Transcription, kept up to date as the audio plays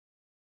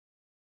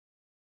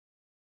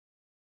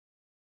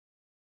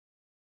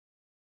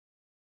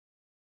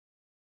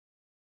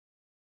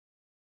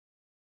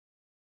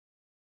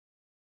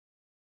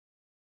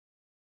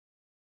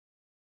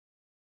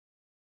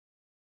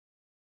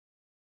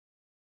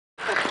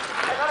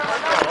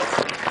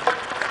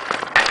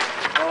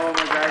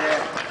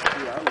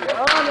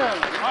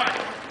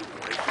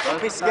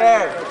Don't be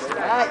scared.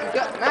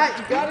 Matt,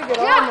 you gotta get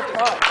on the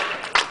puck.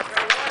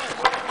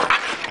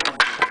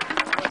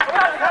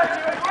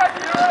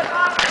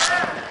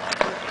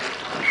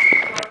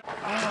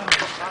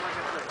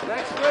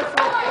 Next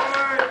whistle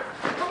forward.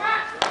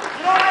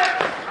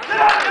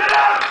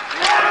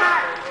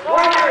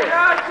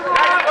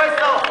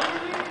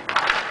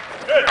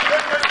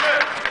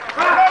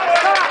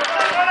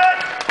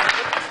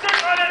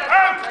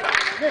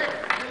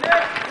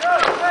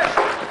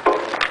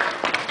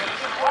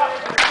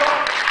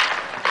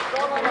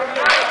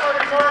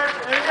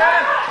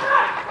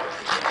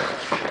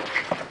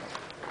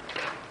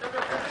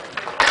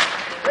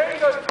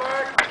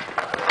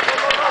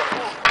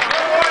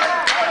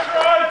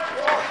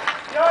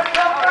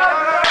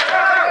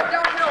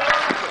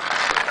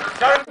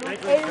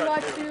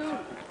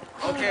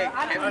 Okay,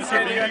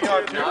 you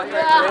got two.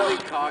 Really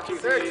cocky.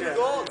 Sir, 2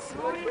 goals.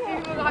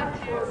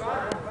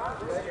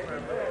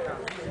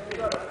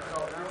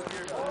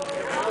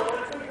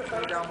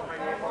 Down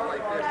behind the ball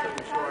like this, and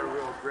we show our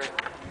real grit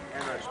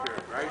and our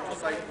spirit, right?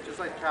 Just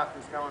like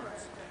Captain's telling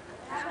us.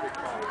 It's a good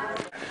call.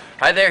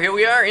 Hi there, here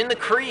we are in the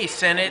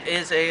crease, and it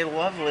is a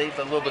lovely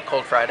but a little bit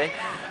cold Friday.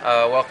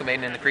 Welcome,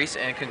 Aiden, in the crease,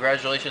 and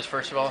congratulations,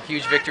 first of all.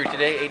 Huge victory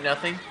today,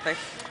 8-0. Thanks.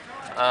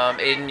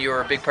 Aiden, you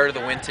were a big part of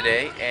the win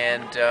today,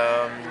 and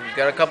you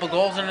got a couple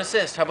goals and an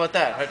assist. How about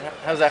that?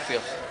 How's that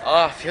feel?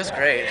 Feels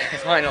great.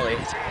 Finally.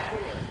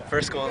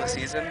 First goal of the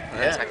season, and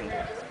then second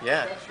goal.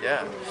 Yeah.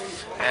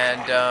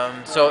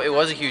 And so it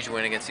was a huge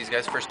win against these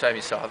guys. First time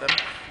you saw them.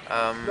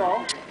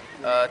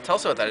 Tell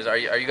us about that. Are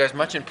you guys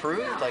much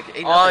improved? Like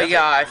 8-0?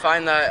 Yeah, I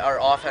find that our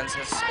offense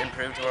has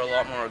improved. We're a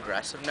lot more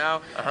aggressive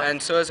now,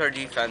 and so is our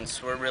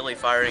defense. We're really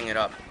firing it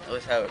up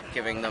without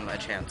giving them a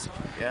chance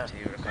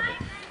to recover.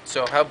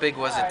 So how big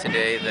was it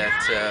today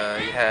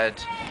that you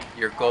had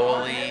your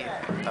goalie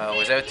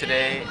was out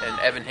today, and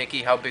Evan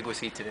Hickey? How big was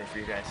he today for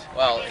you guys?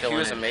 Well, he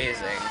was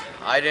amazing.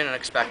 I didn't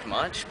expect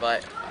much,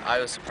 but I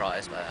was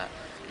surprised by that.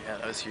 Yeah,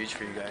 that was huge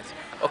for you guys.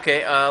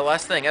 Okay,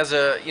 last thing. As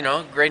a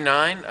grade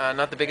 9,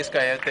 not the biggest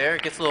guy out there,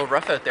 it gets a little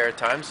rough out there at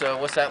times. So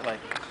what's that like?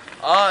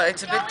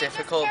 It's a bit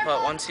difficult,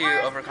 but once you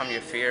overcome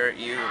your fear,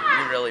 you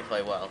really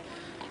play well.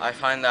 I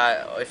find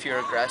that if you're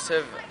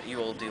aggressive, you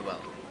will do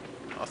well.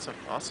 Awesome.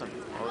 Well,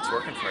 it's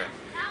working for you.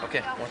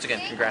 Okay, once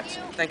again, congrats.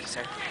 Thank you,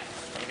 sir.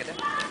 Have a good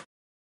day.